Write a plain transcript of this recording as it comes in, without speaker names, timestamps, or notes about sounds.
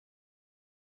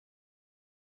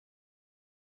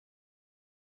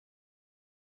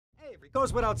Avery,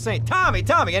 goes without saying. Tommy,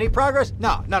 any progress?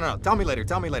 No. Tell me later.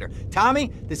 Tommy,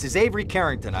 this is Avery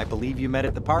Carrington. I believe you met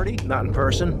at the party? Not in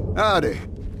person. Howdy.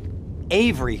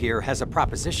 Avery here has a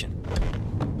proposition.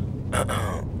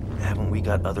 Haven't we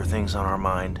got other things on our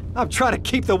mind? I'm trying to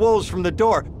keep the wolves from the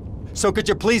door. So could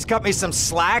you please cut me some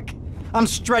slack? I'm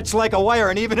stretched like a wire,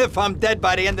 and even if I'm dead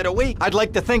by the end of the week, I'd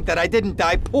like to think that I didn't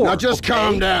die poor. Now just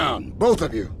calm down, both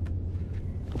of you.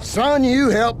 Son, you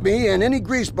help me, and any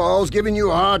greaseballs giving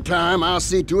you a hard time, I'll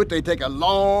see to it they take a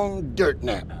long dirt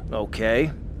nap.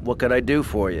 Okay. What can I do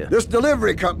for you? This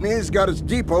delivery company's got its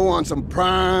depot on some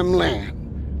prime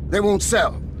land. They won't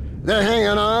sell. They're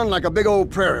hanging on like a big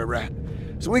old prairie rat.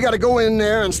 So we gotta go in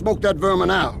there and smoke that vermin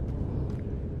out.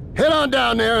 Head on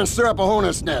down there and stir up a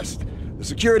hornet's nest. The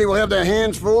security will have their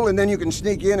hands full, and then you can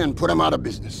sneak in and put them out of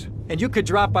business. And you could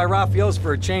drop by Raphael's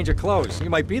for a change of clothes. You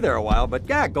might be there a while, but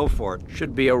yeah, go for it.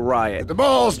 Should be a riot. If the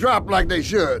balls drop like they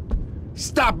should,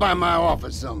 stop by my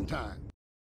office sometime.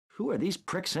 Who are these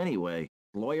pricks anyway?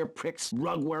 Lawyer pricks,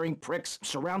 rug-wearing pricks,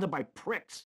 surrounded by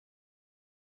pricks.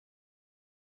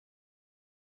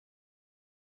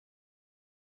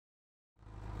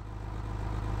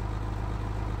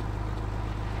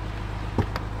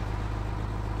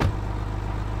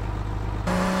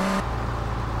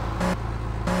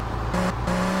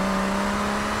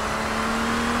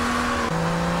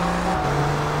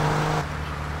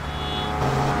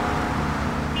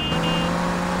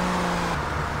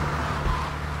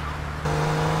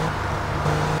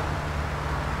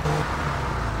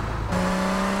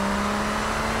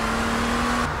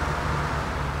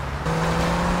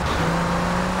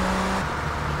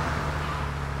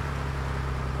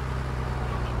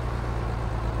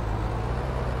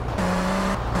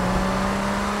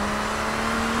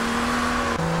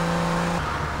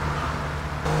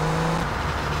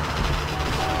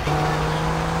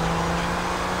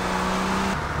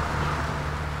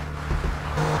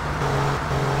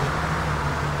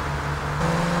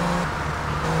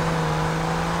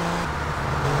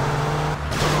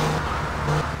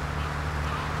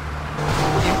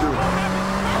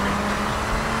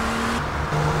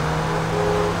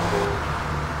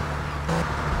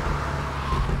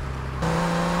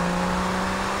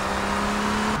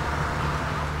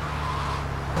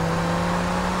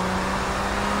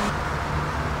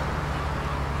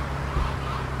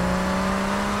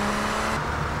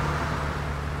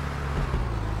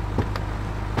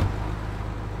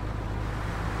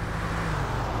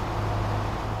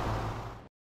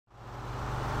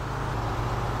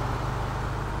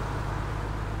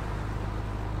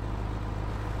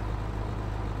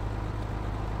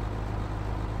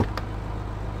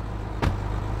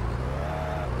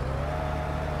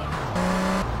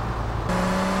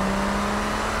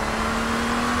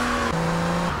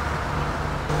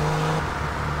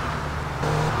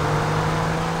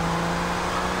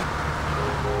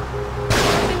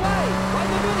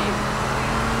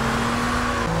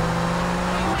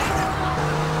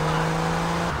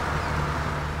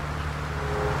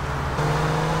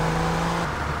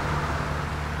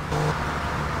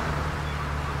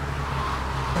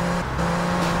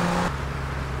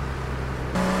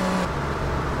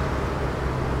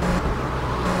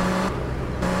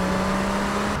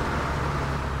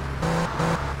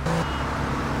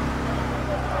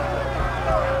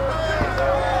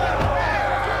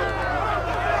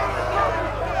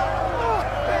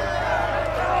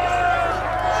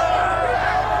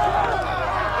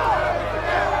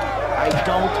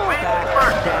 Don't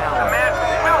back down.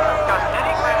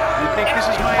 You think this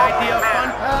is my idea of fun?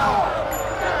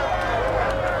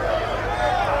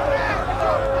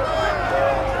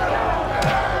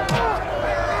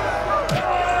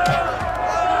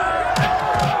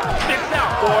 Stick now,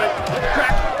 boy.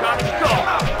 Crack, got to go.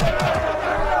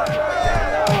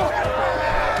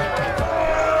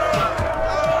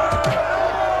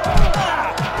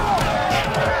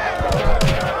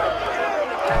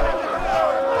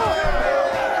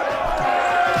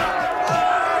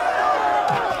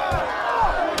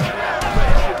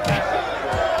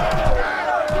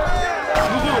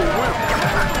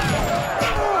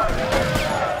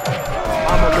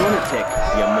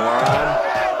 You moron.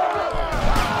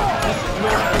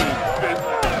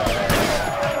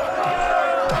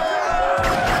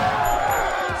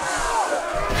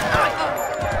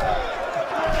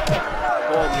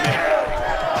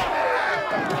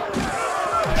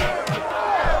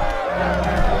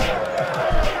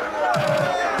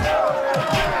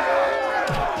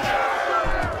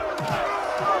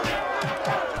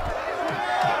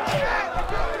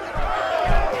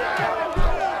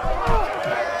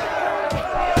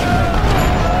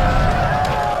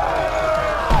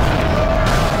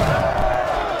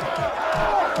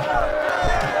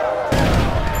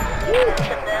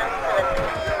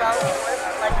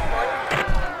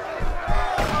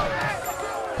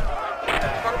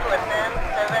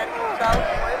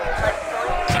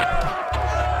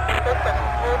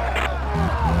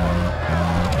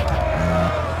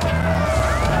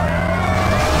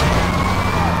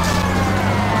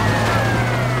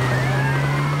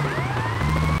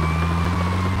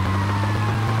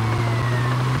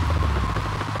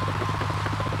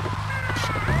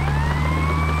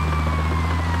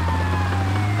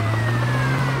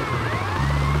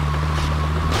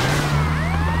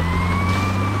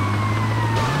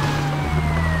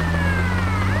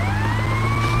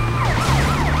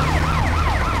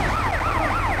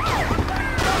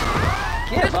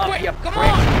 you Come prick.